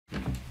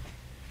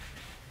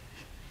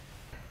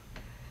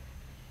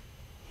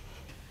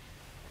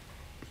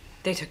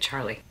They took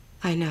Charlie.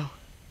 I know.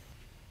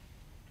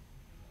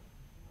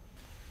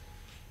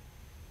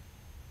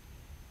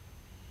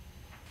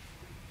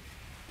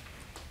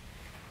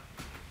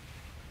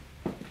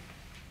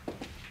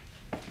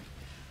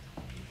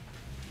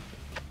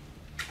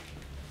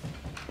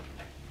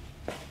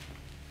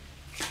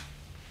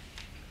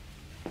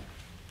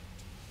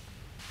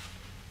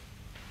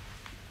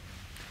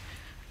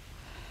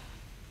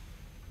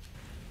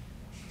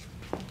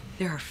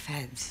 There are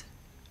feds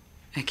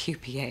at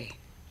QPA.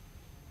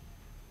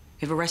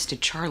 They've arrested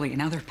Charlie, and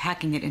now they're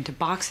packing it into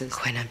boxes.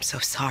 Gwen, I'm so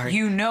sorry.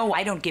 You know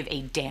I don't give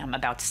a damn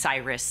about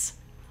Cyrus.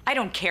 I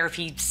don't care if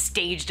he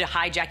staged a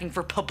hijacking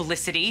for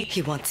publicity.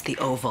 He wants the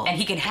oval. And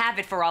he can have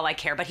it for all I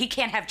care, but he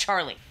can't have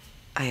Charlie.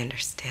 I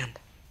understand.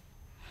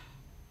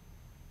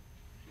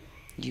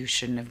 You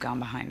shouldn't have gone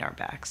behind our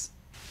backs.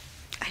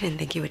 I didn't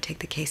think you would take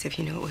the case if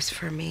you knew it was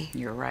for me.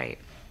 You're right.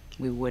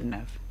 We wouldn't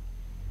have.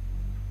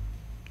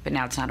 But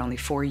now it's not only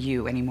for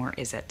you anymore,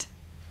 is it?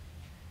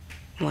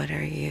 What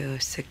are you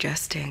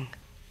suggesting?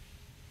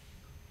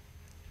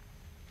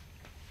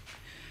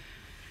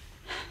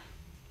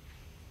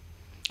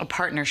 A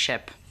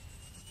partnership.